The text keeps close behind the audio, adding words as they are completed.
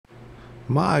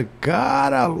My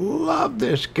God, I love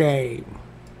this game.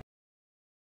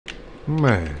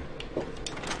 Man.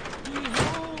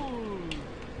 Behold,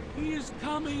 he is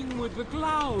coming with the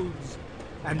clouds,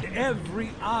 and every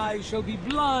eye shall be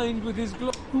blind with his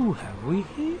glory. Who have we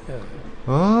here?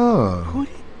 Oh. Could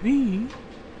it be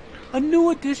a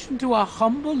new addition to our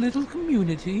humble little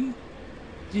community?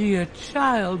 Dear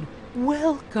child,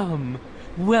 welcome.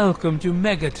 Welcome to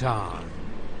Megaton.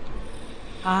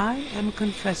 I am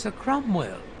Confessor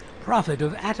Cromwell, prophet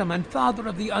of Atom and father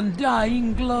of the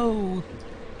undying glow.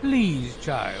 Please,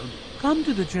 child, come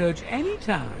to the church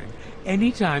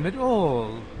anytime at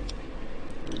all.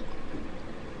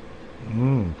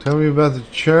 Tell me about the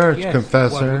church, Yes,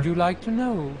 Confessor. what would you like to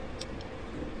know?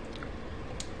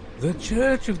 The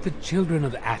Church of the Children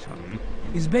of Atom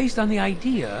is based on the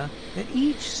idea that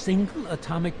each single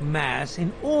atomic mass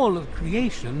in all of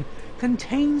creation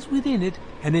contains within it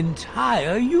an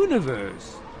entire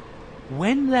universe.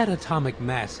 When that atomic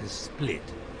mass is split,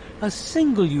 a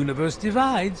single universe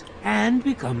divides and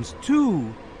becomes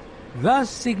two, thus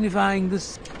signifying the...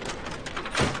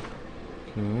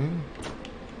 Okay.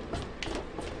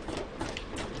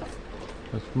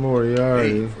 That's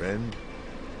Moriarty. Hey, friend.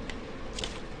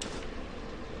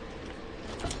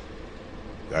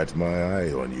 Got my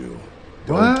eye on you.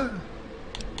 What?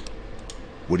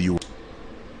 What do you...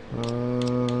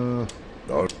 Uh.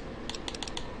 Oh,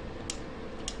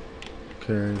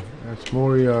 Okay, that's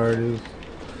Moriarty's.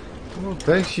 I don't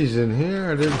think she's in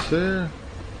here. I didn't see her.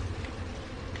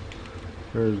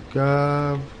 There's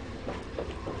Gob.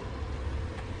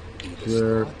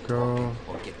 Jericho.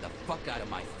 Or get the fuck out of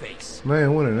my face.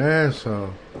 Man, what an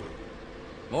asshole.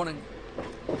 Morning.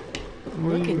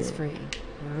 Looking's free.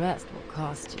 The rest will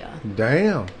cost ya.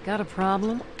 Damn. Got a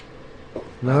problem?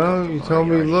 No, you told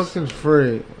me looking's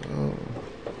free. Oh.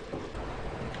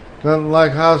 Nothing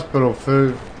like hospital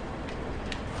food.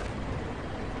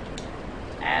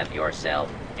 Have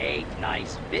yourself a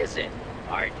nice visit,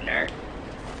 partner.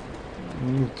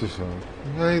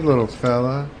 Hey, little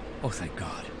fella. Oh, thank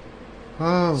God.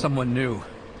 Oh, Someone new.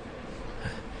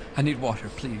 I need water,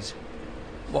 please.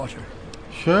 Water.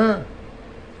 sure.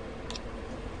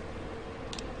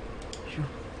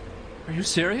 Are you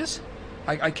serious?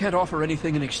 I can't offer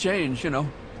anything in exchange, you know.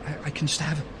 I can just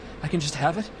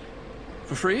have it?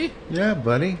 For free? Yeah,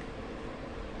 buddy.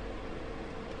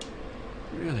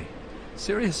 Really?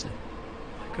 Seriously?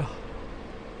 My God.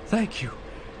 Thank you.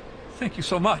 Thank you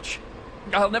so much.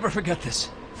 I'll never forget this.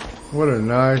 What a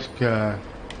nice guy.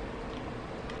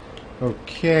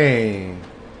 Okay.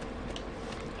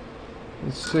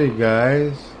 Let's see,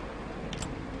 guys.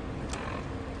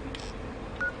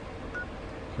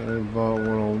 Okay, Vault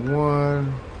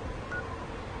 101.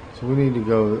 So we need to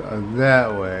go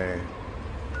that way.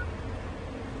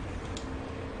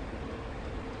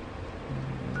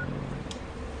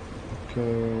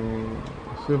 Okay.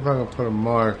 Let's see if I can put a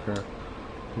marker.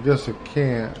 I guess I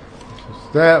can't.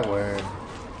 It's that way.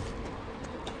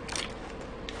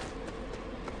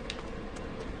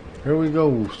 Here we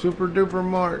go, super duper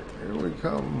Mark. Here we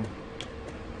come.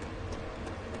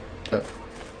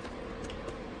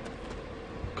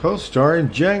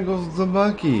 Co-starring Jangles the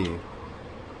Monkey,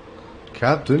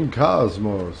 Captain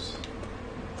Cosmos.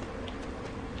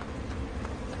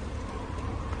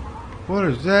 What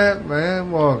is that,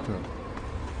 man? Walking.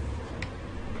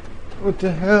 What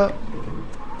the hell?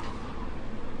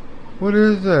 What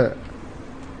is that?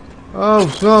 Oh,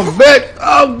 some bitch!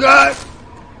 Oh God!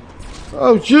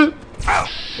 Oh shit!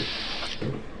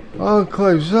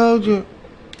 Enclave soldier.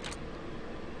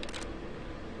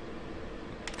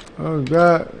 Oh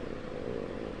God!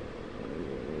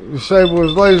 Disable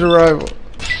his laser rifle.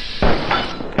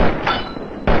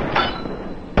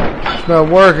 It's not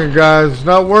working, guys. It's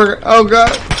not working. Oh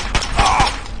God!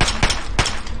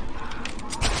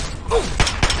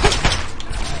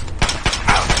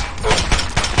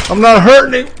 I'm not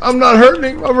hurting him. I'm not hurting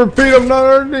him. I repeat, I'm not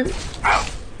hurting him.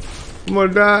 I'm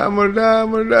gonna die. I'm gonna die.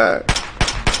 I'm gonna die.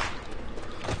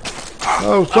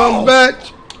 Oh, some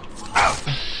bitch.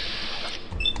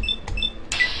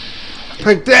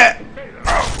 Take that.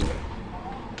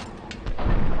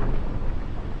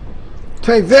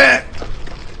 Take that.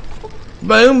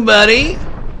 Boom, buddy.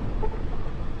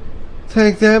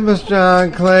 Take that, Mr.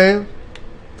 Enclave.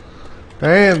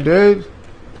 Damn, dude.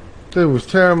 Dude was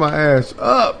tearing my ass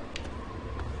up.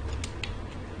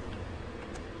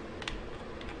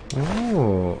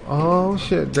 Oh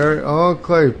shit, Dirt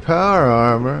Enclave power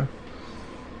armor.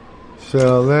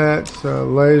 Sell that, sell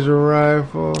laser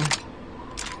rifle.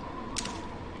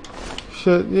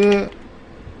 Shit, yeah.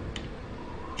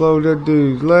 Blow that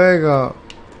dude's leg off.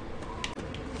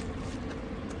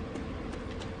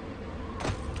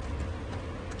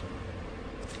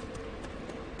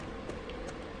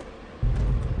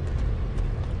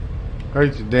 I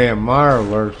hate the damn Meyer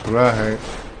alerts, what I hate.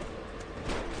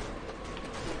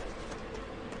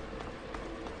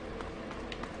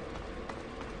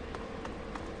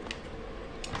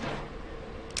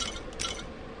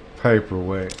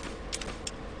 Paperweight.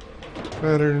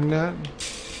 Better than that.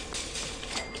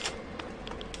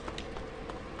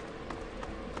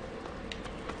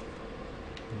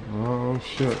 Oh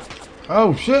shit.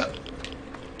 Oh shit!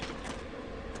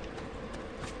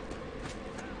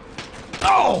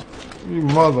 Oh! You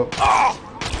mother. Oh!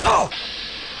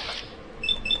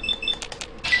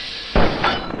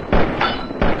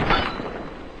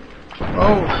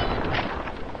 Oh!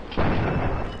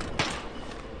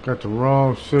 Got the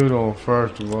wrong suit on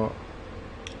first of all.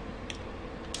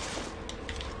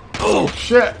 Oh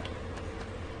shit!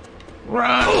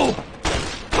 Run!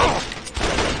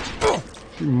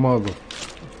 You mother.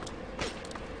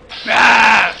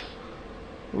 Ah!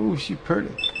 Ooh, she pretty.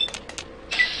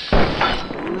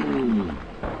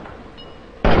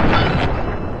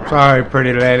 Sorry,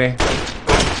 pretty lady.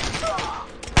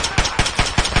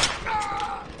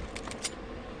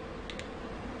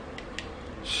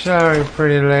 Sorry,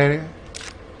 pretty lady.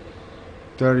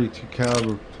 32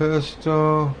 caliber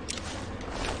pistol.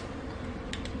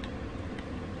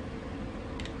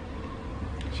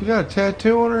 She got a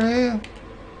tattoo on her head?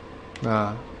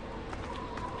 Nah.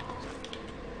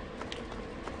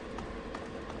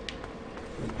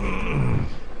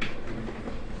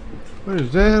 What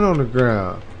is that on the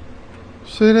ground?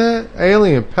 See that?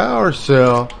 Alien power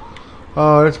cell.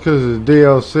 Oh, that's because of the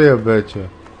DLC, I bet you.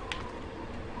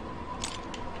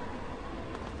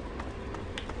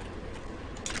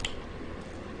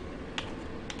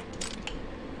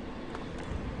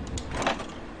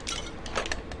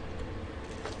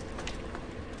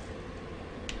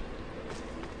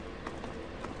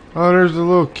 Oh, there's a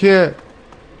little kid.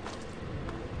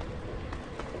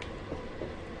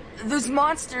 Those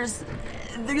monsters,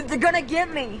 they're gonna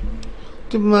get me.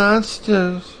 The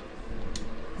monsters.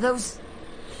 Those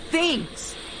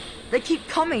things. They keep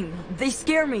coming. They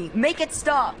scare me. Make it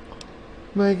stop.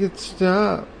 Make it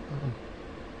stop.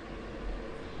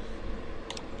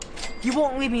 You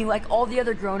won't leave me like all the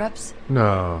other grown-ups.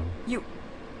 No. You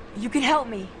can help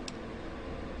me.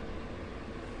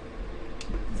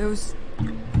 Those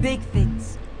big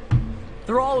things.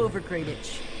 They're all over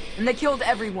Greyditch. And they killed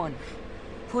everyone.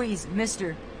 Please,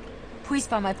 mister. Please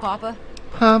find my papa.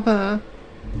 Papa.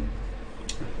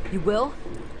 You will?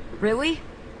 Really?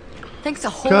 Thanks a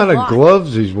whole What kind lot. of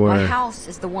gloves he's My wearing? house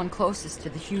is the one closest to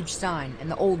the huge sign and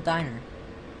the old diner.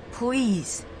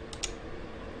 Please.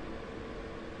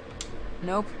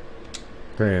 Nope.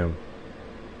 Damn.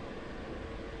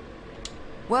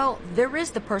 Well, there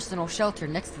is the personal shelter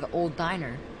next to the old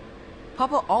diner.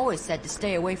 Papa always said to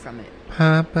stay away from it.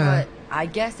 Papa. But I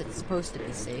guess it's supposed to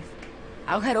be safe.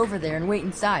 I'll head over there and wait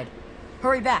inside.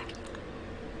 Hurry back.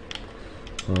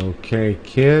 Okay,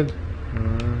 kid.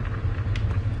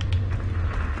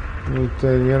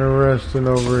 Anything interesting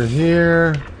over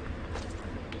here?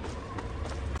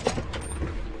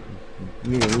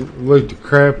 You look the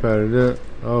crap out of that.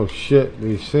 Oh shit, do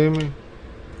you see me?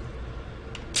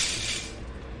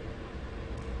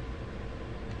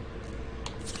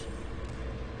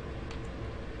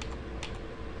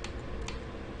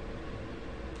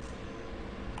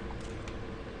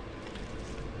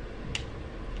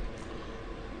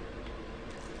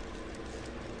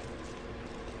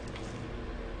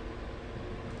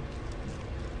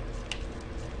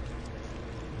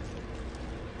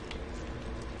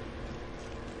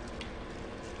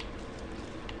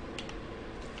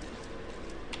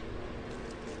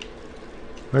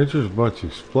 There's just a bunch of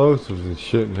explosives and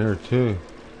shit in here too.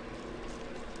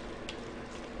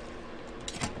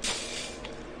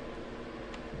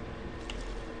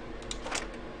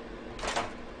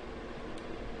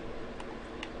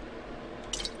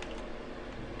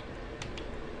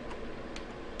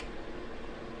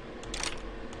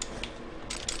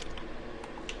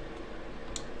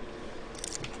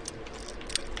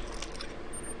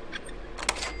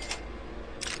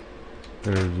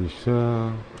 Energy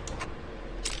cell.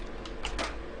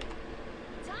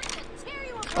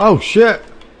 Oh shit!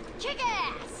 Kick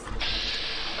ass!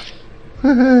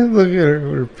 Look at her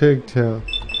with her pigtail.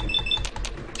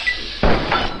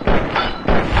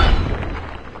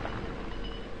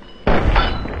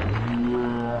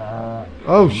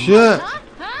 Oh shit!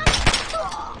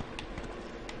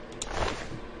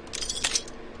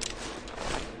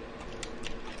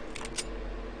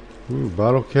 Ooh,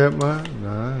 bottle cap mine?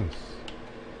 Nice.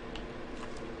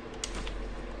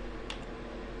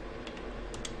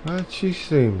 How'd she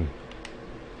see me?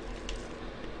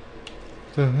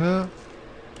 What the hell?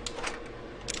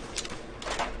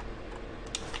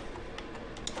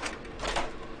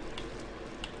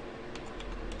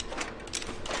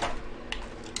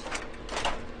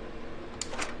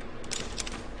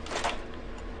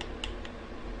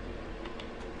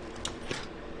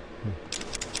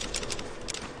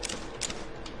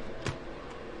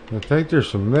 I think there's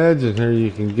some meds in here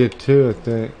you can get to, I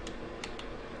think.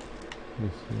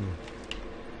 Let's see.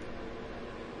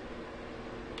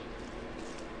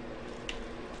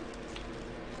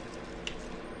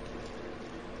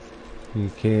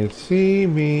 You can't see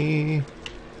me.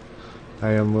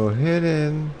 I am well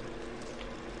hidden.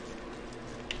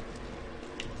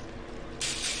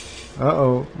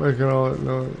 Uh-oh, making all that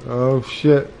noise. Oh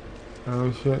shit.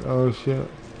 Oh shit, oh shit.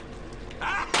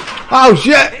 Oh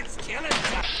shit! It's killing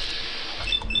time.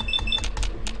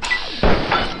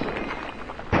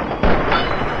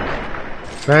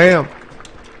 Damn.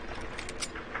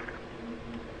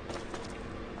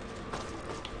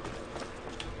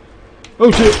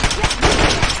 Oh shit!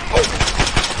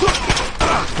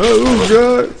 Oh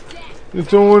god!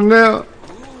 It's on now.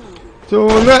 It's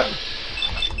on now.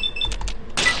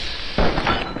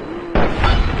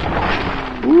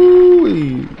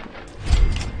 Ooh.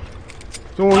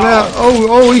 It's on now.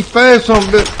 Oh, he fast on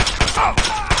bit.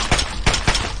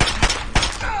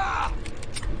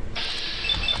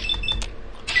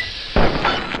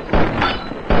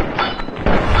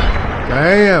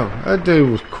 Damn, that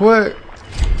dude was quick.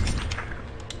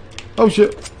 Oh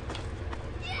shit.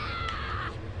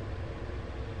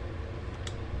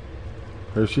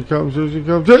 Here she comes, here she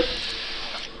comes.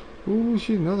 Ooh,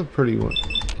 she's another pretty one.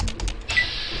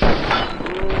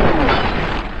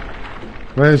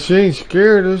 Man, she ain't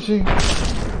scared, is she?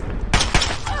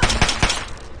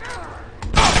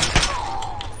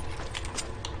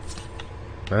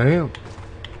 Damn.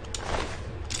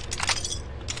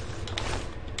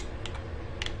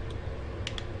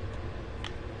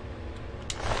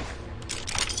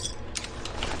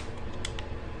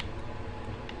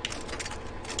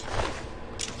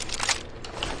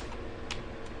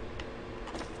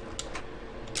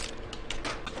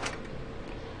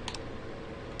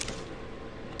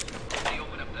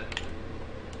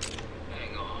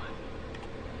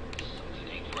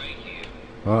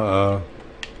 Uh-oh.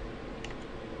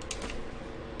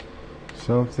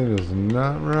 Something is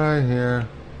not right here.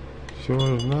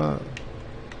 Sure is not.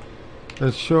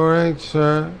 It sure ain't,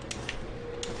 sir.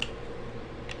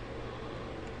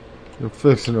 You're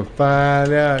fixing to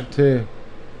find out, too.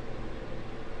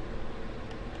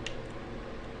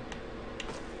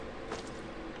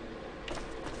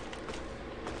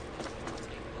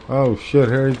 Oh, shit,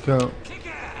 here he comes. Kick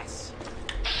ass.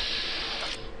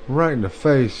 Right in the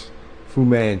face, Fu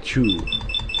Manchu.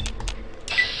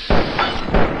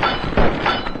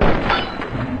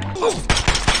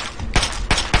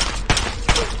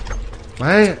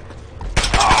 Man.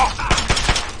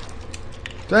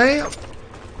 Damn.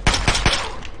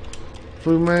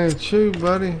 Fu Manchu,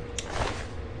 buddy.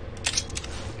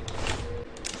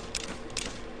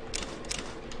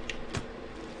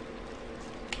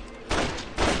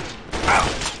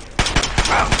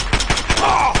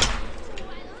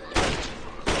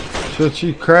 Shit,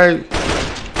 she crazy.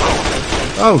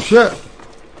 Oh, shit.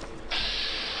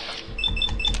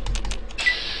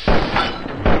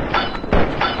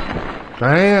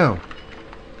 Damn.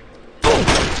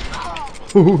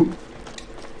 Ooh,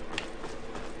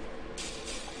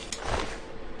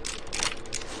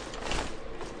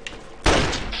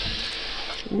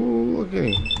 look at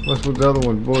him. What's with the other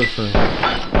one's boyfriend?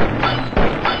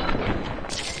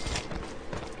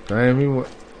 Damn, he went.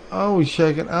 Oh, he's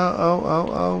shaking.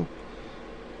 Oh.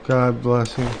 God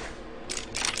bless him.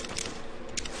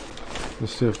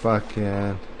 Let's see if I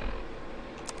can.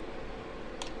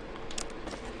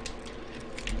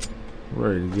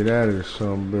 Ready to get out of here,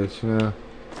 some bitch now.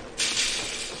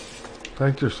 I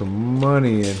think there's some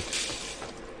money in.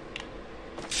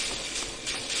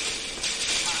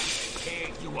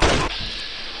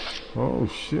 Oh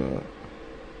shit.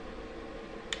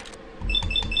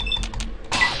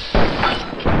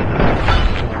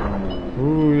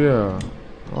 Ooh yeah.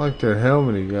 I like that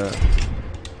helmet he got.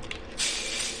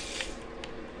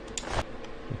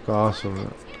 Look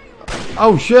awesome.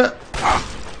 Oh shit!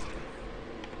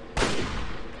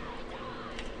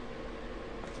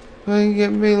 You ain't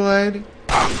get me, lady.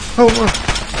 Hold on.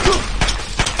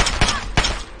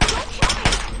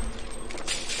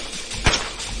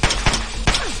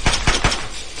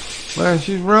 Man,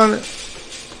 she's running.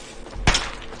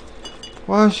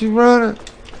 Why is she running?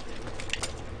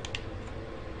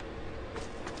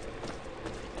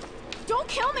 Don't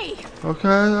kill me!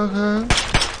 Okay.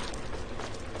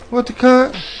 What the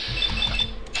cunt?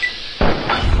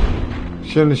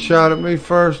 Shouldn't have shot at me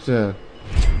first then.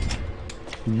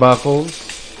 Buckles.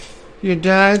 You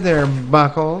died there,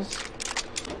 Buckles.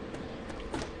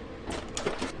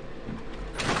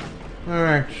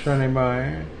 Alright, Sonny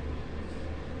boy.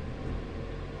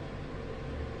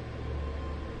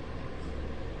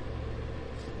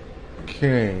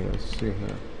 Okay, let's see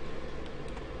here.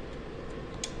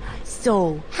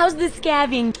 So, how's the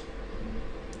scabbing?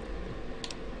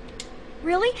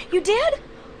 Really? You did?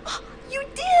 You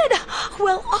did!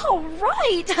 Well, all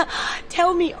right.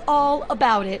 Tell me all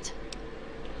about it.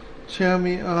 Tell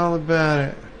me all about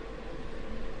it.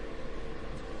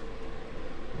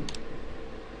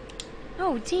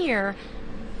 Oh, dear.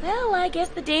 Well, I guess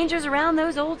the dangers around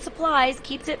those old supplies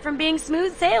keeps it from being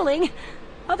smooth sailing.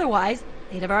 Otherwise,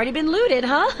 they'd have already been looted,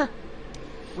 huh?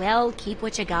 Well, keep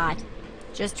what you got.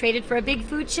 Just traded for a big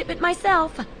food shipment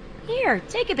myself. Here,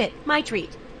 take a bit. My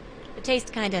treat. The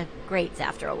taste kinda grates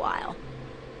after a while.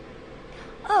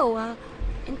 Oh,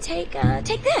 and take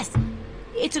this.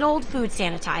 It's an old food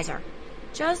sanitizer.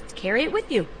 Just carry it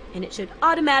with you, and it should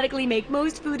automatically make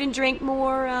most food and drink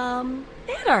more,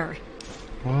 better.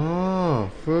 Oh,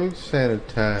 food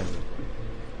sanitizer.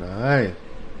 Nice.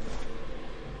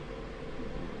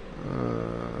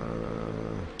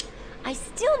 I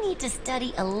still need to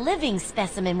study a living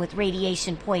specimen with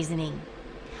radiation poisoning.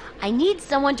 I need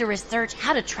someone to research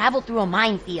how to travel through a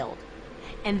minefield.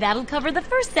 And that'll cover the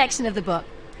first section of the book.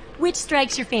 Which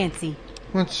strikes your fancy?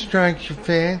 What strikes your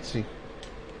fancy?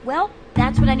 Well,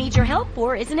 that's what I need your help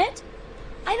for, isn't it?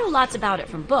 I know lots about it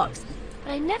from books,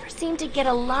 but I never seem to get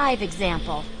a live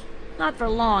example. Not for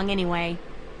long, anyway.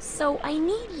 So I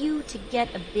need you to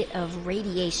get a bit of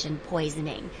radiation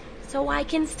poisoning, so I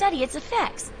can study its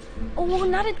effects. Oh,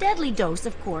 not a deadly dose,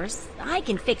 of course. I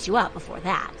can fix you up before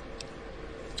that.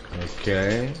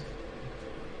 Okay.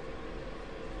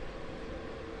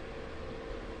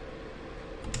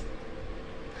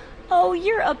 Oh,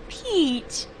 you're a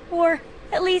peach. Or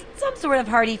at least some sort of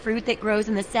hardy fruit that grows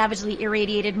in the savagely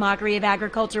irradiated mockery of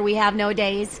agriculture we have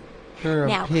nowadays. You're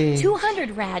Now, a peach.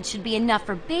 200 rads should be enough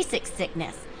for basic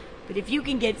sickness. But if you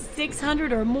can get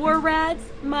 600 or more rads,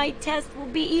 my test will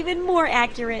be even more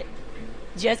accurate.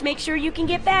 Just make sure you can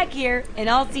get back here, and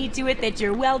I'll see to it that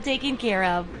you're well taken care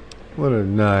of. What a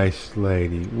nice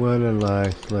lady. What a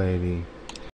nice lady.